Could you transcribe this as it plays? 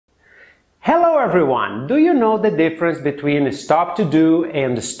Hello everyone! Do you know the difference between stop to do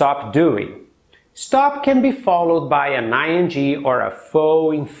and stop doing? Stop can be followed by an ing or a full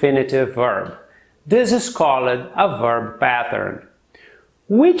infinitive verb. This is called a verb pattern.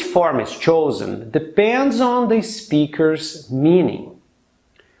 Which form is chosen depends on the speaker's meaning.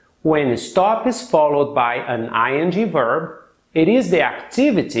 When stop is followed by an ing verb, it is the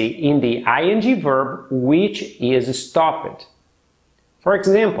activity in the ing verb which is stopped. For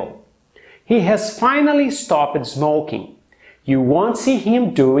example, he has finally stopped smoking. You won't see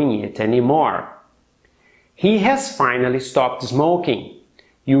him doing it anymore. He has finally stopped smoking.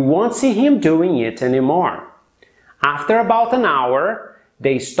 You won't see him doing it anymore. After about an hour,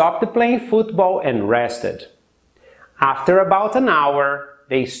 they stopped playing football and rested. After about an hour,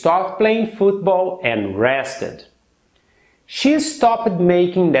 they stopped playing football and rested. She stopped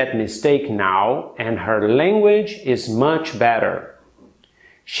making that mistake now, and her language is much better.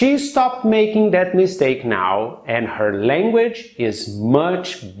 She stopped making that mistake now, and her language is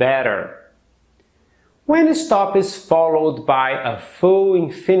much better. When stop is followed by a full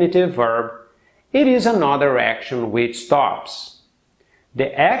infinitive verb, it is another action which stops.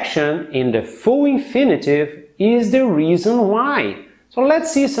 The action in the full infinitive is the reason why. So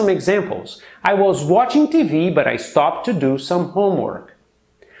let's see some examples. I was watching TV, but I stopped to do some homework.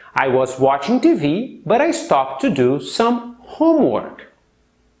 I was watching TV, but I stopped to do some homework.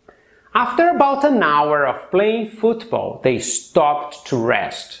 After about an hour of playing football, they stopped to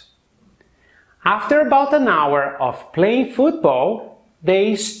rest. After about an hour of playing football,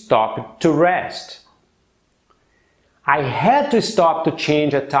 they stopped to rest. I had to stop to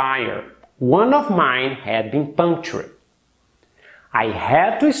change a tire. One of mine had been punctured. I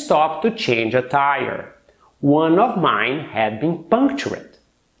had to stop to change a tire. One of mine had been punctured.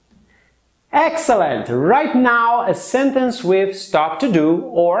 Excellent! Write now a sentence with stop to do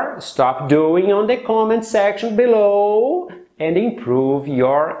or stop doing on the comment section below and improve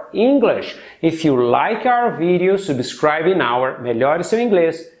your English. If you like our video, subscribe in our Melhore Seu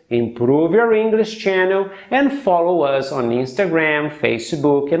Inglês, Improve Your English channel, and follow us on Instagram,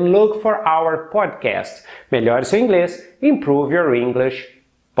 Facebook, and look for our podcast, Melhore Seu Inglês, Improve Your English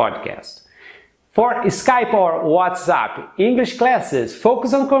podcast. For Skype or WhatsApp English classes,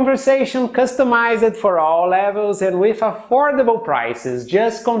 focus on conversation, customized for all levels and with affordable prices,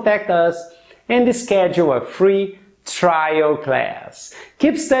 just contact us and schedule a free trial class.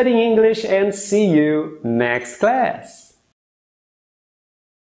 Keep studying English and see you next class.